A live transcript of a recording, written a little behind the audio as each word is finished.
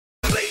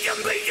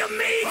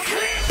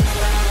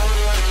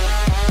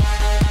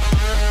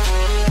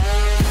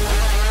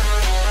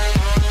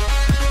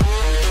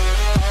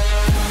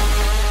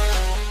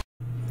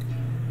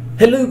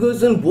Hello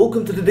guys and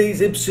welcome to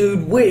today's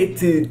episode, where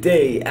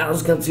today,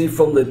 as you can see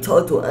from the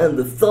title and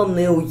the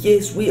thumbnail,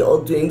 yes, we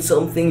are doing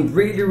something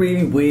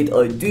really weird.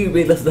 I do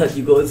realize that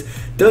you guys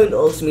don't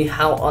ask me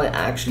how I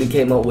actually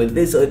came up with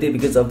this idea,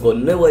 because I've got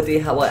no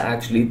idea how I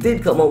actually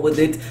did come up with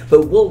it.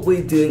 But what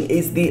we're doing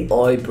is the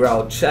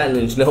eyebrow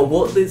challenge. Now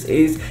what this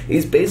is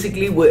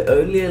basically we're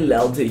only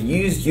allowed to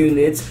use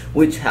units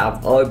which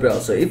have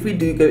eyebrows. So if we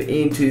do go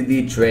into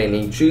the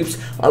training troops,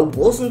 I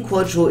wasn't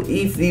quite sure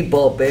if the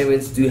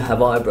barbarians do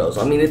have eyebrows.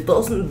 I mean, it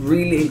doesn't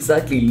really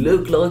exactly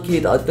look like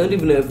it. I don't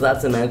even know if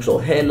that's an actual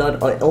hairline.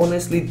 I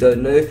honestly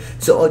don't know.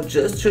 So I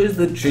just chose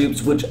the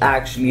troops which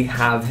actually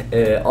have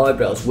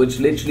eyebrows, which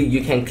literally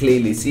you can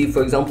clearly see.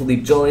 For example, the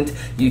giant,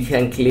 you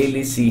can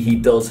clearly see he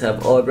does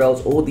have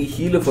eyebrows. Or the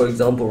healer, for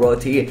example,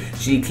 right here,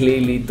 she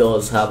clearly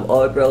does have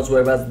eyebrows.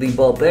 Whereas the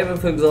barbarian,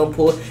 for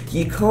example,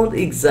 you can't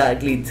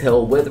exactly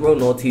tell whether or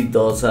not he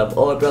does have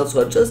eyebrows.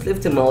 So I just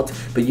left him out.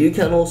 But you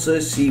can also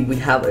see we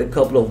have a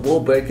couple of wall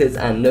breakers,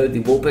 and no, the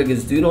wall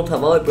breakers do not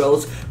have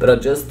eyebrows, but I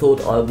just thought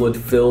I would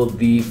fill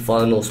the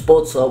final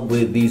spots up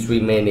with these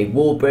remaining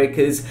wall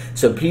breakers.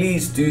 So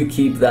please do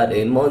keep that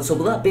in mind. So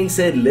with that being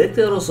said, let's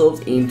get ourselves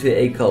into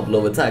a couple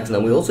of attacks. Now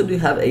we also do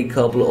have a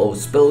couple of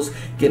spells.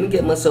 Gonna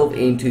get myself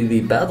into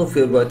the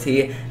battlefield right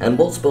here. And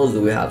what spells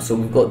do we have? So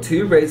we've got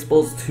 2 raid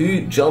spells,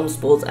 2 jump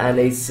spells, and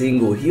a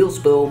single heal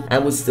spell.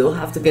 And we still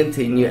have to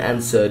continue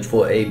and search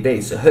for a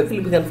base. So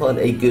hopefully we can find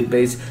a good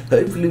base.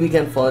 Hopefully we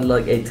can find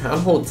like a Town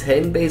Hall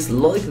 10 base,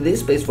 like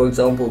this base for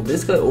example.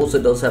 This guy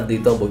also does have the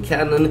double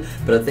cannon,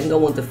 but I think I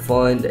want to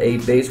find a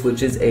base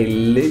which is a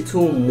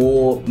little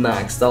more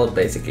maxed out,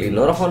 basically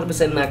not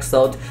 100% maxed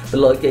out, but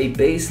like a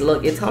base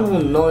like a Town Hall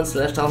 9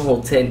 / Town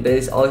Hall 10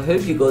 base. I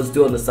hope you guys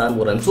do understand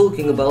what I'm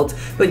talking about.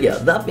 But yeah,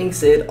 that being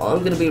said,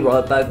 I'm gonna be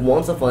right back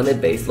once I find a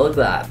base like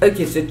that.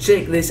 Okay, so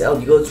check this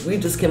out, you guys. We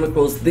just came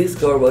across this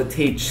guy right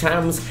here,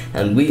 Chams,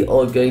 and we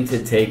are going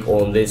to take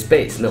on this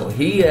base. Now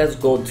he has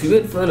got 2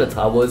 Inferno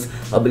towers.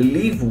 I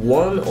believe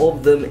one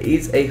of them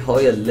is a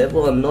higher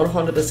level. I'm not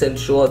 100%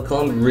 sure, I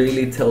can't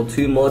really tell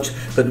too much,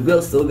 but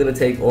we're still gonna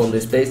take on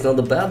this base. Now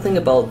the bad thing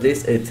about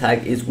this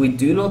attack is we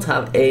do not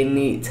have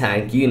any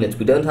tank units.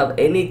 We don't have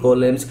any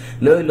golems,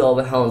 no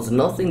lava hounds,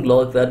 nothing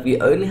like that. We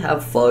only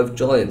have 5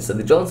 giants. So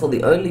the giants are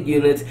the only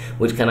unit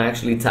which can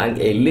actually tank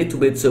a little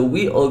bit. So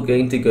we are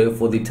going to go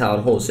for the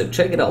town hall. So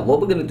check it out.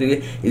 What we're gonna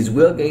do is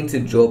we're going to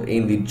drop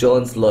in the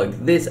giants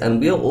like this, and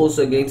we are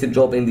also going to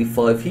drop in the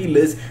 5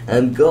 healers.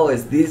 And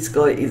guys, this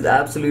guy is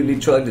absolutely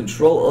trying to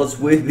troll us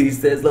with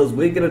these Teslas.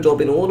 We're gonna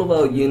drop in all of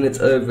our units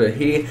over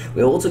here.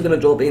 We're also going to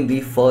drop in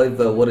the 5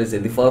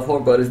 the 5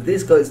 hard riders.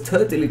 This guy is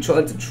totally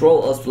trying to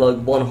troll us for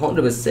like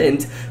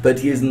 100%, but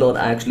he is not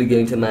actually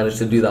going to manage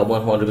to do that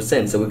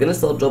 100%. So we're going to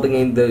start dropping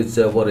in those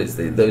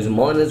those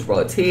miners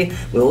right here.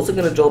 We're also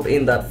going to drop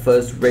in that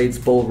first raid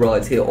spell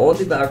right here on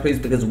the Valkyries,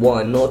 because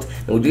why not?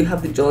 And we do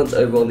have the giants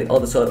over on the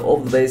other side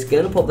of the base.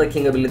 Going to pop that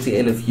king ability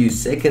in a few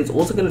seconds.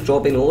 Also going to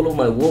drop in all of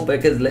my wall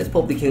breakers. Let's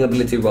pop the king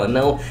ability right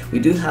now. We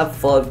do have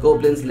 5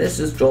 goblins. Let's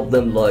just drop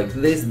them like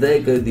this. There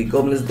go the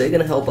goblins. They're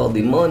going to help out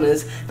the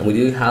miners, and we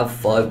do have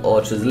 5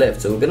 archers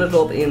left. So we're going to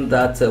drop in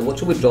that what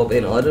should we drop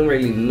in? I don't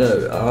really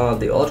know.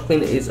 The arch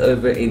queen is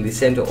over in the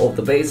center of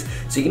the base.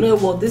 So you know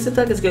what, this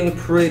attack is going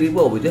pretty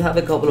well. We do have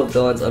a couple of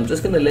giants. I'm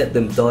just going to let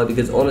them die,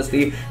 because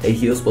honestly a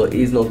heal spell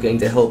is not going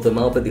to help them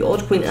out. But the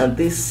arch queen and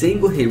this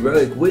single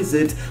heroic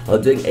wizard are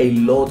doing a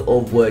lot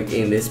of work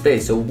in this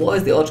space. So why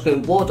is the arch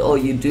queen? What are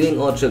you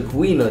doing, archer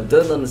queen? I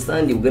don't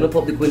understand you. We're going to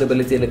pop the queen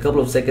ability in a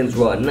couple of seconds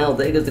right now.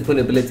 There goes the queen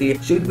ability.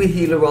 Should we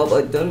heal her up?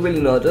 I don't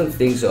really know. I don't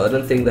think so. I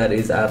don't think that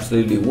is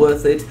absolutely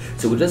worth it.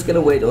 So we're just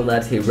gonna wait on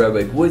that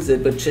heroic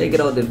wizard. But check it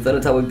out, the Inferno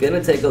Tower. We're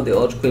gonna take out the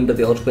arch queen, but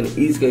the arch queen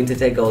is going to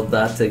take out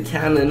that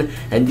cannon,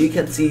 and you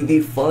can see the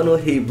final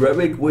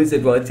heroic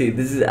wizard right here.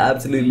 This is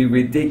absolutely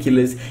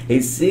ridiculous. A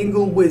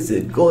single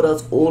wizard got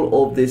us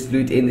all of this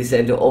loot in the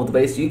center of the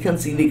base. You can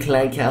see the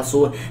clan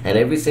castle and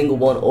every single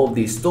one of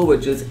these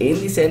storages in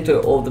the center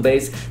of the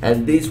base,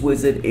 and this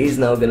wizard is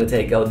now gonna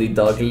take out the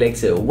dark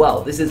elixir. Wow,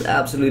 this is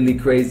absolutely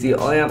crazy.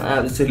 I am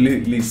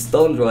absolutely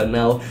stunned right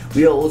now.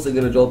 We are also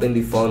going to drop in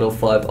the final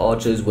 5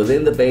 archers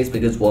within the base,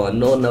 because why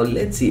not? Now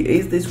let's see,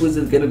 is this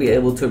wizard going to be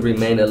able to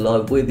remain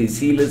alive with his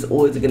healers,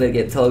 or is he going to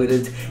get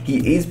targeted?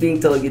 He is being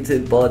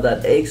targeted by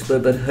that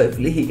expert, but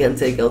hopefully he can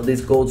take out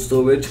this gold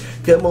storage.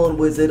 Come on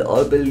wizard,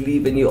 I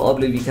believe in you. I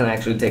believe you can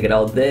actually take it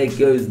out. There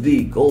goes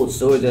the gold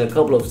storage in a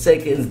couple of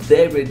seconds.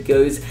 There it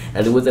goes,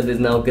 and the wizard is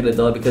now going to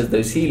die because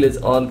those healers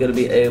aren't going to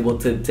be able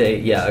to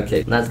take, yeah,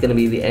 okay, that's going to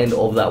be the end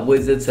of that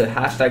wizard. So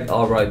hashtag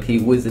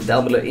RIP wizard. That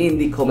down below in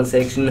the comment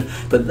section.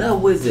 But that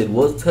wizard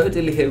was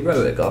totally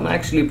heroic. I'm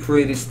actually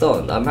pretty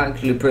stunned. I'm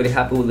actually pretty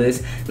happy with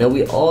this. Now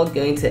we are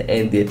going to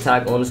end the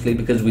attack honestly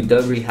because we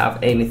don't really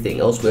have anything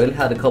else. We only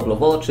had a couple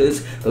of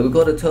archers, but we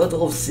got a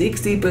total of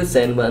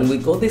 60% and we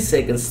got the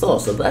second star,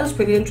 so that's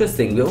pretty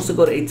interesting. We also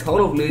got a ton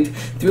of loot,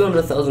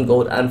 300,000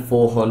 gold and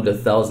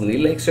 400,000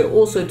 elixir,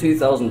 also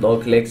 2,000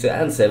 dark elixir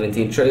and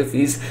 17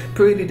 trophies.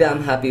 Pretty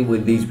damn happy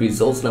with these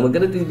results. Now we're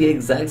going to do the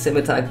exact same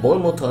attack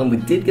one more time. We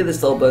did get the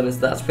star bonus,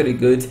 that's pretty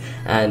good,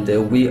 and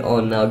we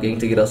are now going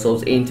to get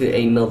ourselves into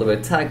another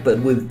attack but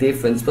with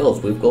different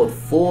spells. We've got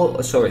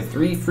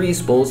three free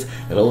spells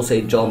and also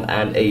a jump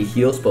and a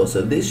heal spell,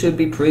 so this should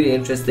be pretty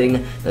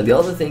interesting. Now the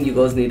other thing you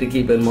guys need to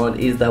keep in mind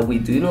is that we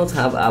do not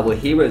have our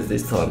heroes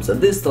this time, so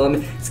this time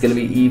it's going to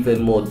be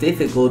even more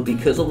difficult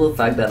because of the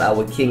fact that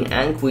our king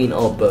and queen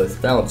are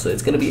both down. So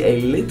it's going to be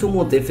a little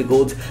more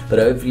difficult, but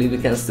hopefully we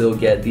can still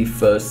get the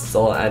first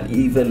star and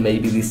even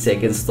maybe the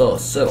second star.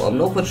 So I'm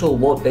not quite sure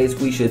what base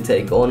we should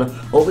take on.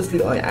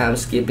 Obviously I am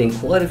skipping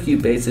quite a few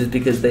bases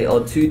because they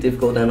are too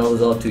difficult and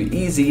others are too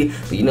easy,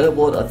 but you know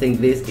what, I think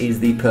this is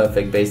the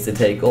perfect base to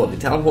take on. The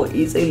town hall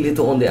is a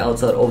little on the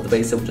outside of the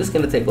base, so we're just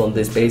going to take on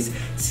this base,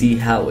 see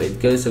how it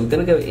goes. So we're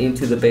going to go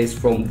into the base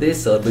from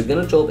this side. We're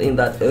going to drop in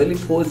that early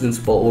poison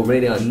spot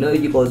already. I know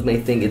you guys may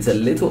think it's a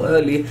little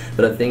early,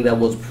 but I think that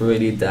was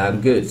pretty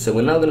damn good. So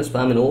we're now going to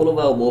spam in all of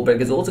our wall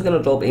breakers. Also going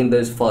to drop in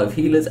those 5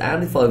 healers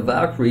and the 5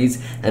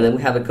 Valkyries, and then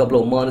we have a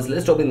couple of miners.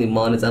 Let's drop in the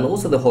miners and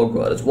also the hog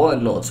riders, why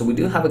not? So we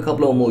do have a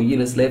couple of more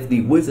units left.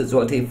 The wizards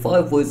right here,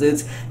 5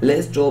 wizards.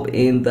 Let's drop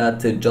in that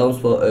jump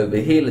spot over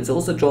here. Let's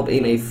also drop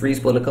in a free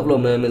spot, a couple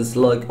of moments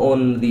like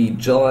on the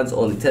giants,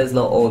 on the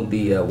Tesla, on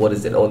the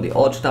on the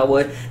arch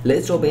tower.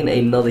 Let's drop in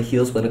another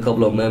heal spot in a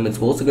couple of moments.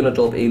 We're also going to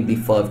drop in the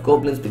 5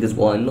 goblins because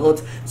why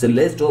not? So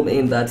let's drop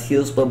in that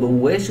heal spot, but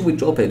where should we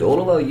drop it?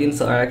 All of our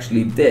units are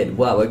actually dead.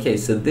 Wow, okay,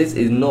 so this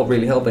is not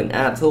really helping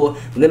at all.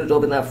 I'm going to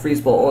drop in that free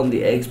spot on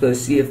the expo,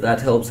 see if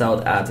that helps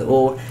out at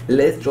all.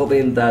 Let's drop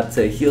in that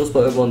heal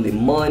spot over on the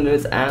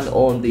miners and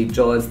on the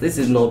giants. This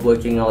is not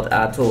working out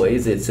at all,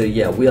 is it? So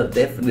yeah, we are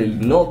definitely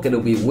not going to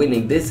be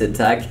winning this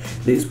attack.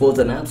 This was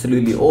an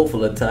absolutely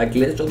awful attack.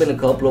 Let's drop in a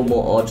couple of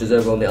more archers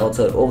over on the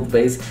outside of the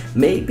base.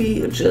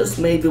 Maybe, just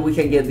maybe, we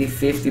can get the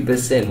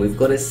 50%. We've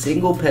got a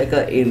single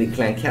P.E.K.K.A. in the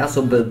clan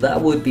castle, but that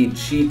would be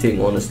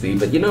cheating honestly.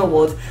 But you know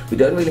what, we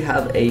don't really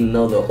have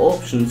another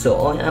option, so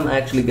I am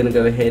actually going to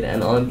go ahead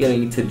and I'm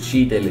going to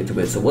cheat a little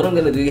bit. So what I'm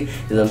going to do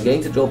is I'm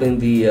going to drop in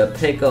the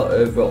P.E.K.K.A.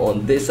 over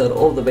on this side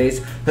of the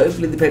base.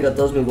 Hopefully the P.E.K.K.A.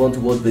 does move on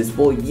towards this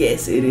ball.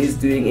 Yes, it is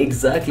doing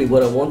exactly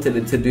what I wanted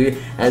it to do,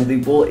 and the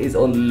ball is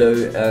on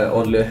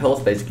low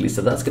health basically,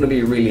 so that's going to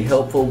be really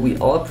helpful. We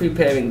are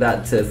preparing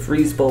that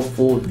free spell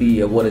for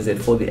the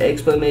for the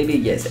expo, maybe,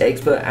 yes,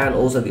 expo, and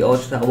also the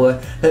arch tower.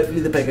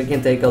 Hopefully the P.E.K.K.A.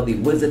 can take out the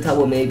wizard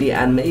tower maybe,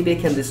 and maybe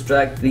it can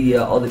distract the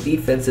other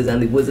defenses,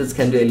 and the wizards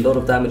can do a lot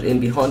of damage in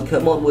behind.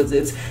 Come on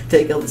wizards,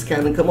 take out this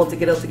cannon, come on,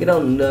 take it out.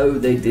 No,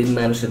 they didn't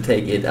manage to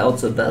take it out,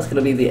 so that's going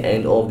to be the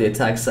end of the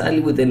attack. Sadly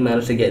we didn't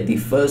manage to get the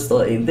first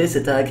star in this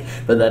attack,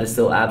 but that is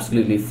still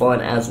absolutely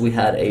fine as we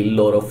had a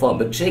lot of fun.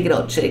 But check it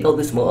out, check out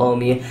this small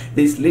army.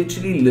 This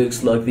literally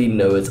looks like the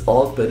Noah's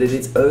Ark, but it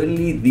is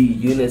only the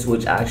units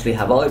which actually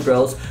have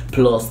eyebrows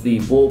plus the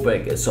wall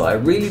breakers. So I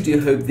really do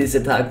hope this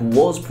attack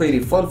was pretty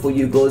fun for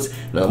you guys.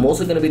 Now I'm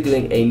also going to be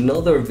doing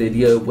another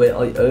video where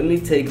I only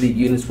take the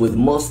units with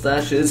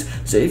mustaches,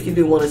 so if you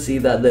do want to see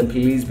that, then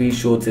please be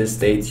sure to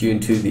stay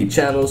tuned to the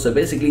channel. So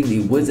basically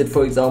the wizard,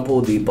 for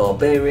example, the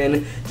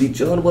barbarian, the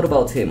giant, what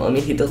about him? I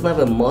mean, he doesn't have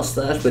a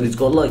mustache, but it's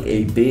got like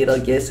a beard, I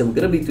guess, so we're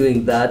going to be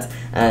doing that.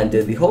 And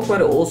the hog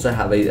rider also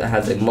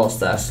has a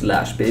mustache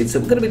slash beard, so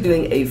we're going to be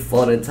doing a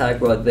fun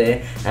attack right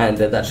there, and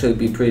that should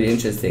be pretty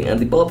interesting. And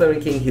the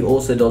barbarian king, he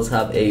also does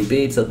have a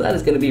beard, so that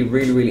is going to be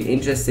really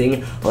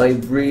interesting. I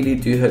really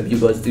do hope you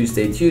guys do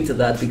stay tuned to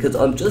that, because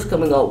I'm just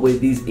coming up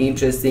with these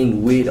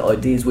interesting weird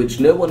ideas which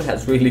no one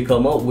has really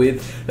come up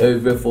with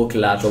over for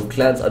Clash of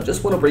Clans. I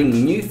just want to bring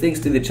new things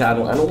to the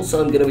channel, and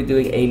also I'm going to be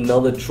doing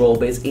another troll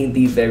base in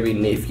the very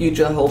near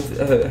future,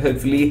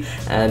 hopefully,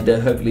 and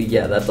hopefully,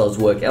 yeah, that does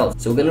work out.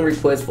 So we're going to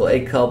request for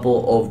a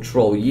couple of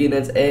troll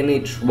units,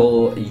 any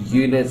troll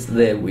units,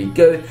 there we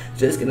go.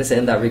 Just going to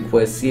send that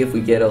request, see if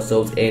we get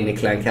ourselves any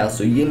clan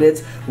castle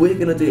units. We're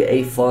going to do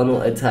a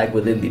final attack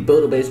within the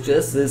builder base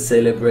just to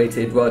celebrate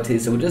it right here.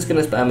 So we're just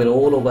going to spam in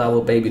all of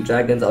our baby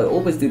dragons. I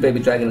always do baby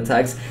dragon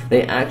attacks.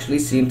 They actually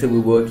seem to be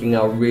working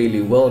out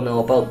really well. Now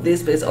about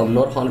this base, I'm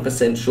not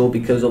 100% sure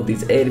because of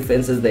these air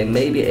defenses. They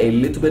may be a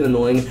little bit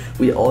annoying.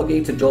 We are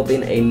going to drop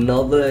in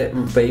another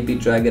baby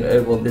dragon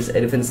over on this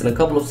air defense in a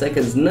couple of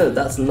seconds. No,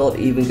 that's not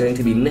even going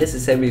to be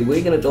necessary.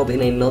 We're going to drop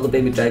in another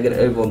baby dragon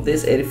over on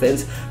this air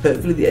defense.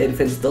 Hopefully the air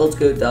defense does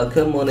go down.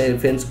 Come on, air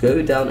defense,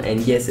 go down.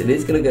 And yes, it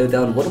is going to go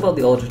down. What about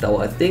the archer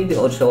tower? I think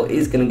the archer tower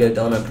is going to go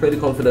down. I'm pretty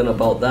confident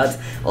about that.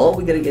 Are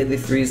we going to get the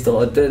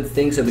 3-star? I don't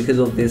think so because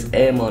of this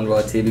air mine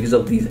right here, because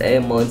of these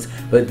air mines.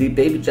 But the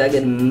baby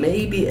dragon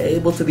may be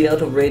able to be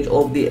out of range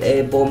of the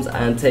air bombs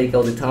and take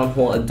out the town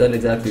hall. I don't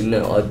exactly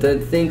know. I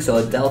don't think so.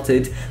 I doubt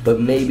it, but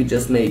maybe,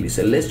 just maybe.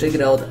 So let's check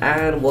check it out.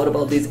 And what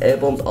about these air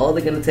bombs? Are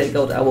they going to take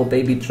out our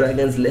baby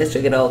dragons? Let's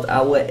check it out.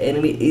 Our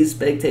enemy is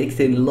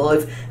spectating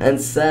live, and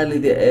sadly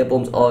the air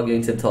bombs are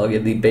going to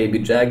target the baby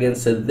dragon.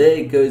 So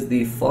there goes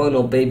the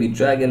final baby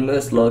dragon,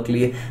 most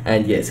likely.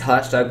 And yes,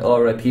 hashtag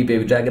RIP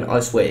baby dragon. I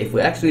swear, if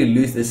we actually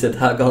lose this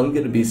attack, I'm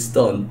going to be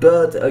stunned.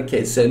 But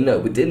okay, so no,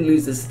 we didn't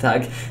lose this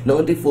attack,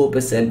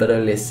 94%, but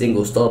only a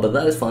single star. But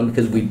that is fine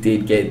because we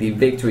did get the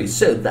victory.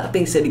 So that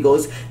being said, you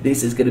guys,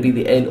 this is going to be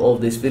the end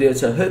of this video.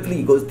 So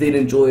hopefully you guys did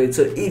enjoy it.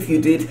 So if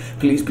you did,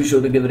 please be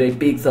sure to give it a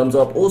big thumbs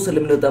up. Also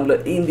let me know down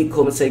below in the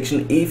comment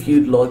section if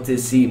you'd like to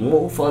see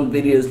more fun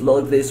videos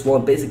like this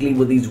one, basically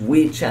with these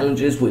weird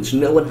challenges which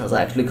no one has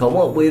actually come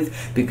up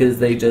with because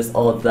they just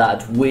are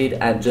that weird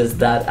and just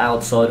that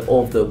outside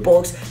of the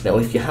box. Now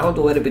if you haven't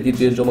already but you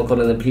do enjoy my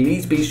content, then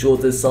please be sure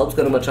to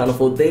subscribe to my channel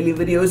for daily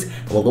videos.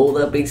 And with all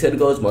that being said,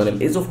 guys, my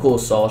name is of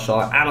course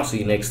Asascha, and I'll see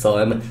you next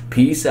time.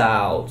 Peace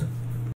out.